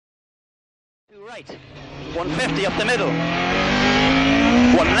2 right, 150 up the middle, 1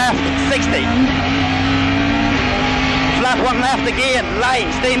 left, 60. Flat 1 left again, line,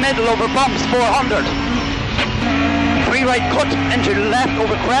 stay middle over bumps, 400. 3 right cut, into left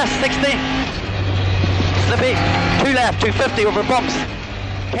over crest, 60. Slippy, 2 left, 250 over bumps.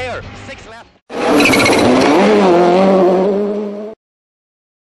 Care, 6 left.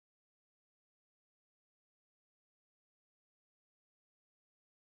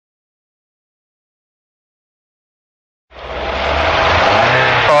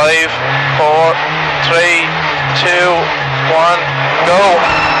 5, 4, 3, 2, 1, go.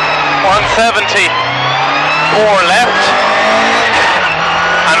 170, 4 left,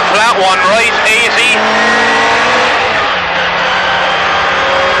 and flat 1 right, 80.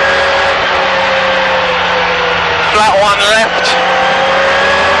 Flat 1 left,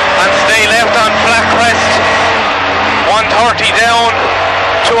 and stay left on flat crest. 130 down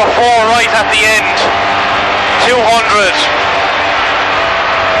to a 4 right at the end. 200.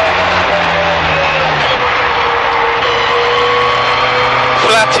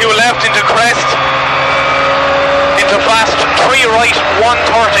 Flat 2 left into crest, into fast 3 right, 130.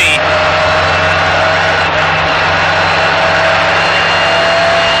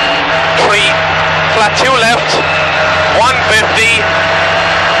 Flat 2 left, 150.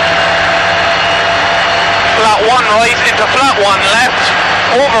 Flat 1 right into flat 1 left,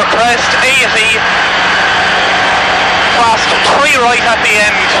 over crest, 80. Fast 3 right at the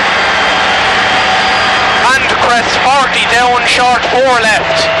end. And crest 40 down, short 4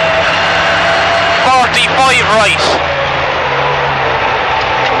 left, 45 right,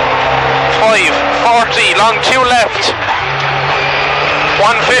 5, 40, long 2 left,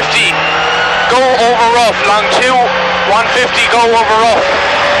 150, go over rough, long 2, 150, go over rough,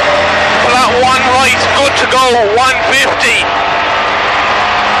 flat 1 right, good to go, 150,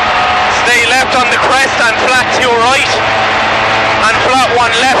 stay left on the crest and flat 2 right, and flat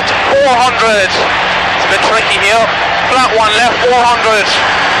 1 left, 400. It's a bit tricky here. Flat 1 left, 400.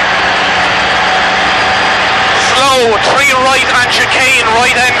 Slow, 3 right and chicane,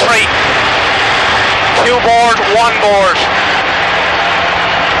 right entry. 2 board, 1 board.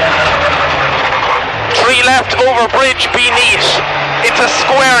 3 left over bridge, be neat. Into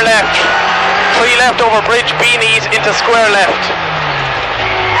square left. 3 left over bridge, be neat. Into square left.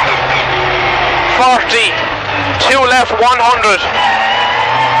 40. 2 left, 100.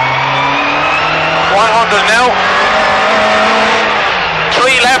 100 now.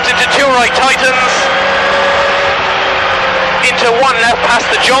 3 left into 2 right, tightens. Into 1 left past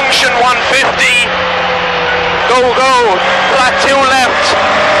the junction, 150. Go, go. Flat 2 left,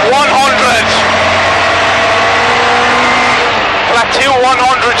 100. Flat 2,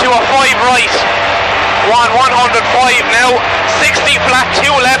 100 to a 5 right. 105 now. 60, flat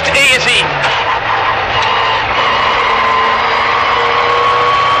 2 left, 80.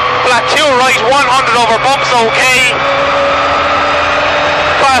 Flat 2 right, 100 over bumps, okay.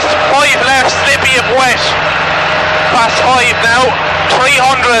 Fast 5 left, slippy if wet. Fast 5 now,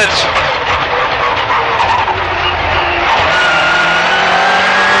 300.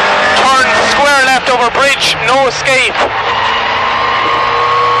 Turn square left over bridge, no escape.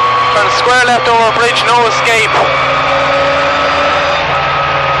 Turn square left over bridge, no escape.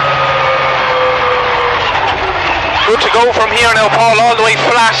 Good to go from here now, Paul, all the way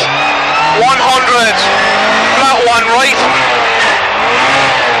flat. 100. Flat 1 right.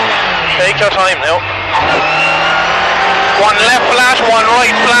 Take your time now. 1 left flat, 1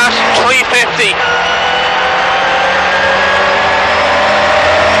 right flat, 350.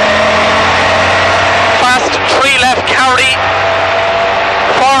 Fast 3 left carry.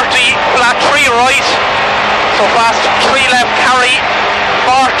 40, flat 3 right. So fast 3 left carry.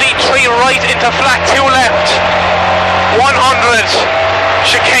 40, 3 right into flat 2 left. 100,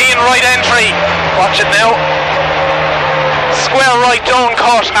 chicane right entry, watch it now, square right down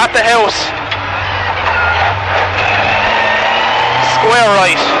cut at the house, square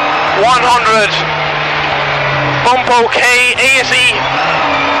right, 100, bump okay, 80,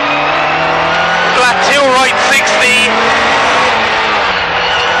 flat 2 right, 60,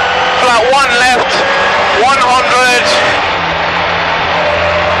 flat 1 left, 100,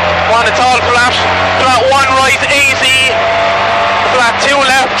 it's all flat, flat 1 right, 80, flat 2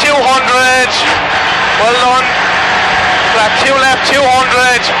 left, 200, well done, flat 2 left, 200,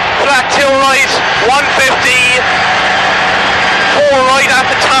 flat 2 right, 150, 4 right at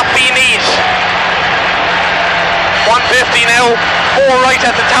the top, be neat, 150 now, 4 right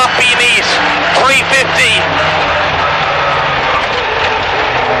at the top, be neat, 350,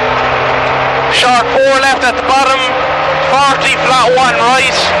 sharp 4 left at the bottom, 40, flat 1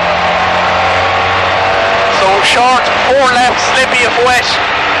 right, short, 4 left, slippy if wet,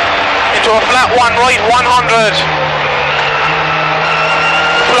 into a flat 1 right, 100.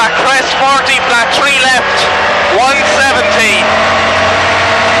 Flat crest, 40, flat 3 left, 170.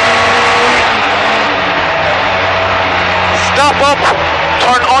 Stop up,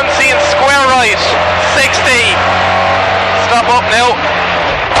 turn unseen, square right, 60. Stop up now.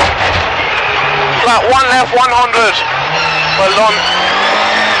 Flat 1 left, 100. Well done.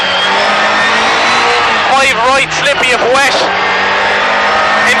 5 right, slippy if wet,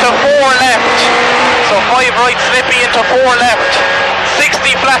 into 4 left. So 5 right, slippy into 4 left.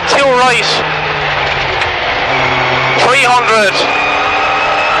 60 flat 2 right. 300.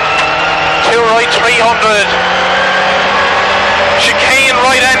 2 right, 300. Chicane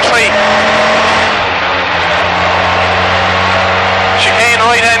right entry. Chicane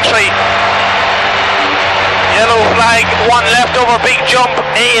right entry. Yellow flag, 1 left over big jump,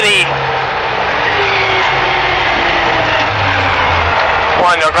 80. Come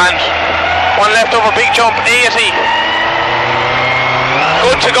on, you're grand. 1 left over big jump, 80.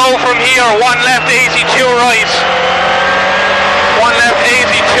 Good to go from here, 1 left, 82 right. 1 left,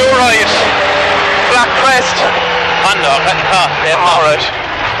 82 right. Black crest. Under, alright.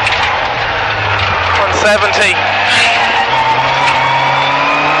 170.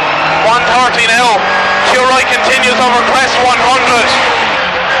 130 now. To your right continues over crest, 100.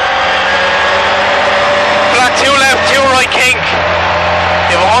 Flat 2 left, 2 right kink.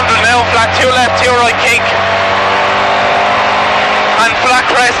 You have 100 now, flat 2 left, 2 right kink. And flat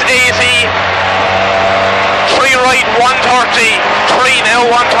crest 80. 3 right, 130. 3 now,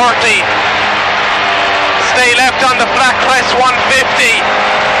 130. Stay left on the flat crest, 150.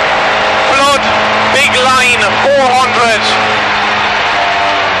 Flood, big line, 400.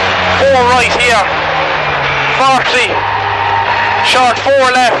 4 right here. 40. Short 4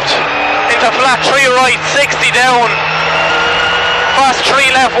 left. Into flat 3 right, 60 down. Fast 3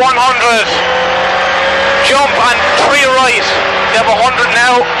 left, 100. Jump and 3 right. You have 100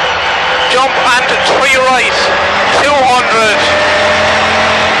 now. Jump and 3 right. 200.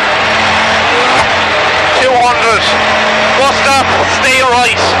 200. Bus stop, stay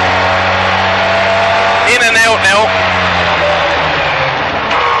right. In and out now.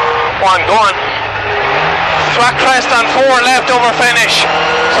 Go on. Flat crest on 4 left over finish.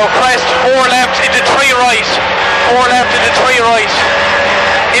 So crest 4 left into 3 right. 4 left into 3 right.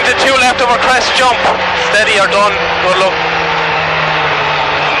 Into 2 left over crest jump. Steady, you're done. Good luck.